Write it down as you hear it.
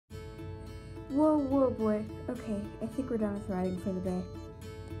Whoa, whoa, boy. Okay, I think we're done with riding for the day.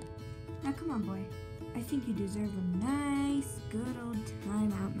 Now come on, boy. I think you deserve a nice, good old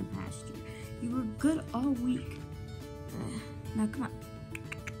time out in the pasture. You were good all week. Now come on.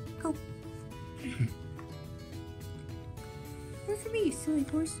 Go. Wait for me, you silly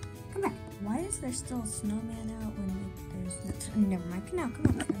horse. Come back. Why is there still a snowman out when there's no... Never mind. Now, come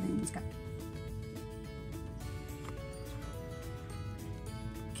on, snowman. Let's go.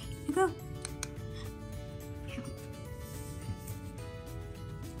 Okay, you go.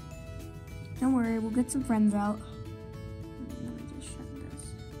 Don't worry, we'll get some friends out. Let me just shut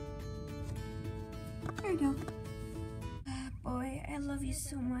this. There you go. Boy, I love you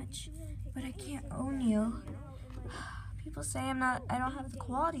so much, but I can't own you. People say I don't have the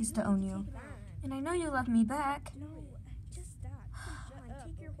qualities to own you. And I know you love me back. No, just stop. John,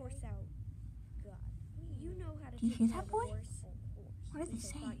 take your horse out. God, you know how to Do you hear that, boy? What What did they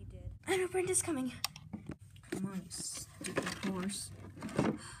say? I know Brenda's coming. Come on, you stupid horse.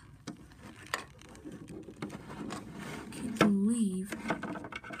 I can't believe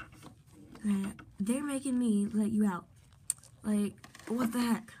that they're making me let you out. Like, what the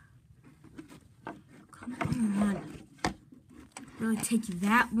heck? Come on. Really take you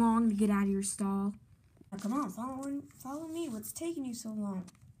that long to get out of your stall? Now, come on, follow me. What's taking you so long?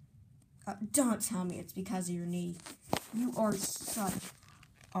 Don't tell me it's because of your knee. You are such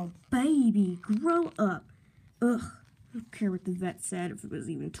a baby. Grow up. Ugh. I don't care what the vet said, if it was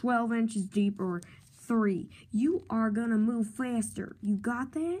even 12 inches deep or 3. You are gonna move faster. You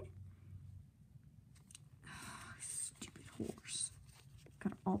got that? Stupid horse.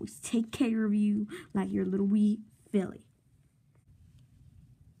 Gotta always take care of you like your little wee filly.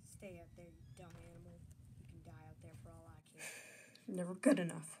 Stay out there, you dumb animal. You can die out there for all I care. Never good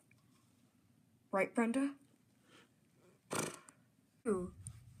enough. Right, Brenda? Ooh.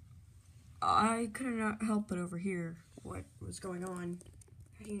 I could not help but overhear what was going on.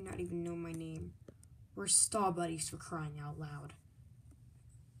 How do you not even know my name? We're stall buddies, for crying out loud.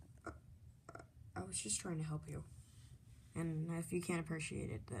 I was just trying to help you. And if you can't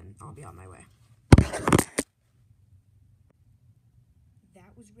appreciate it, then I'll be on my way.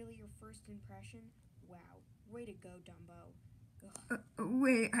 That was really your first impression? Wow. Way to go, Dumbo.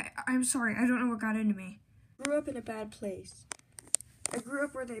 Wait, I'm sorry. I don't know what got into me. I grew up in a bad place. I grew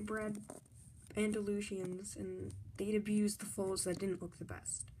up where they bred Andalusians, and they'd abuse the foals that didn't look the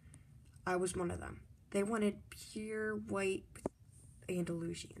best. I was one of them. They wanted pure white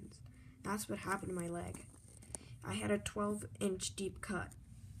Andalusians. That's what happened to my leg. I had a 12-inch deep cut.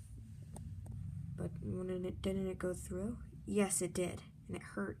 But didn't it go through? Yes, it did, and it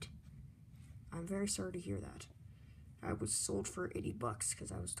hurt. I'm very sorry to hear that. I was sold for $80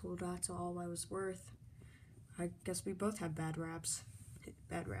 because I was told that's all I was worth. I guess we both had bad raps.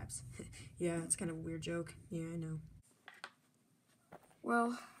 Bad raps. Yeah, it's kind of a weird joke. Yeah, I know.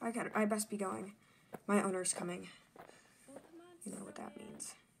 Well, I best be going. My owner's coming. You know what that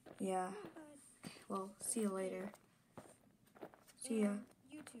means. Yeah. Well, see you later. See ya.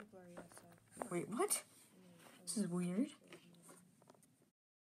 You too, Glorioso. Wait, what? This is weird.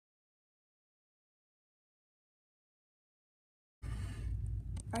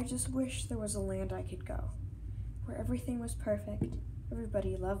 I just wish there was a land I could go, where everything was perfect,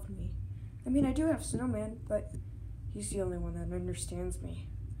 everybody loved me. I mean, I do have Snowman, but he's the only one that understands me.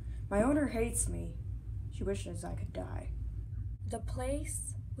 My owner hates me. She wishes I could die. The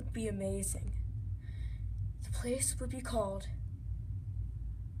place would be amazing. The place would be called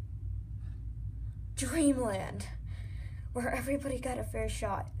Dreamland, where everybody got a fair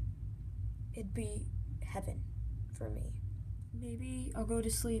shot. It'd be heaven for me. Maybe I'll go to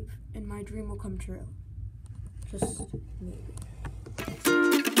sleep and my dream will come true. Just maybe.